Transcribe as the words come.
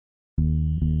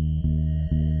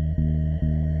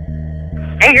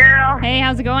Hey, girl. Hey,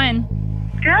 how's it going?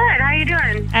 Good. How you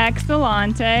doing?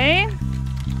 Excellente.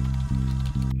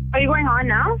 Are you going on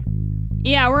now?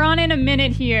 Yeah, we're on in a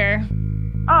minute here.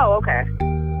 Oh, okay.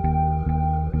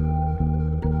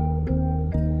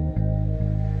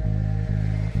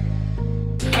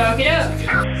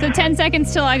 Okey-doke. So 10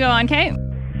 seconds till I go on, okay?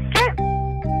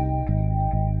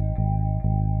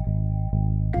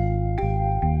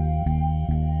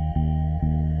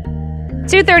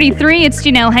 2:33, it's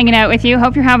Janelle hanging out with you.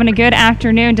 Hope you're having a good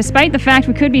afternoon, despite the fact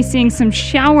we could be seeing some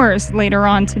showers later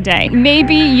on today.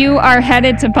 Maybe you are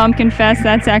headed to Pumpkin Fest.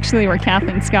 That's actually where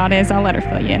Kathleen Scott is. I'll let her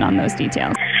fill you in on those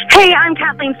details. Hey, I'm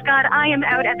Kathleen Scott. I am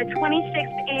out at the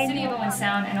 26th annual... City of Owen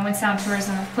Sound and Owen Sound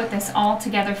Tourism have put this all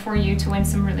together for you to win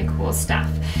some really cool stuff.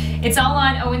 It's all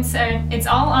on It's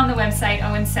all on the website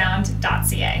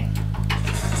owensound.ca.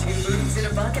 Two Boobs in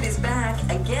a Bucket is back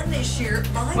again this year.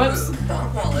 Whoops.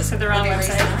 Bob Wallace To the wrong will be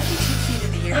raised website. 92 feet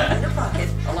in the air in a bucket,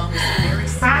 along with some very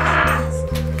serious.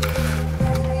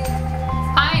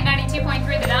 Hi,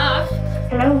 92.3 The Knob.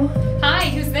 Hello. Hi,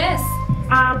 who's this?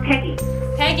 Peggy.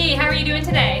 Peggy, how are you doing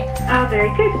today?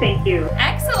 Very good, thank you.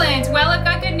 Excellent. Well, I've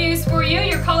got good news for you.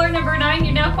 You're caller number 9.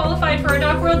 You're now qualified for a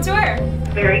Dock World Tour.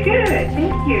 Very good,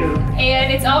 thank you.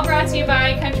 And it's all brought to you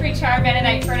by Country Charm,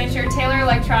 Mennonite Furniture, Taylor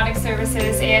Electronic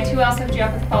Services, and who else hooked you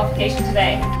up with qualification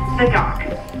today? The doc.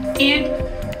 And...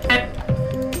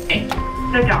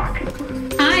 The doc.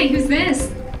 Hi, who's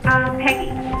this?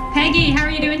 Peggy. Peggy, how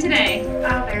are you doing today?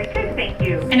 Very good, thank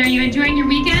you. And are you enjoying your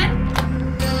weekend?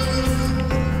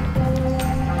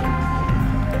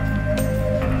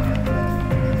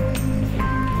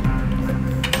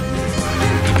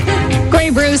 Grey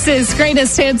Bruce's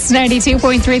greatest hits,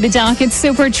 92.3 The Dock. It's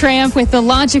Super Tramp with the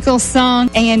Logical Song.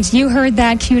 And you heard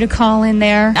that cue to call in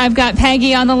there. I've got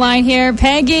Peggy on the line here.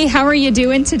 Peggy, how are you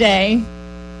doing today?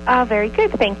 Very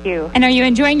good, thank you. And are you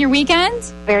enjoying your weekend?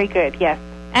 Very good, yes.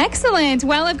 Excellent.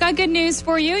 Well, I've got good news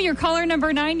for you. You're caller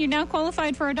number 9. You're now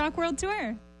qualified for a Dock World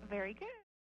Tour. Very good.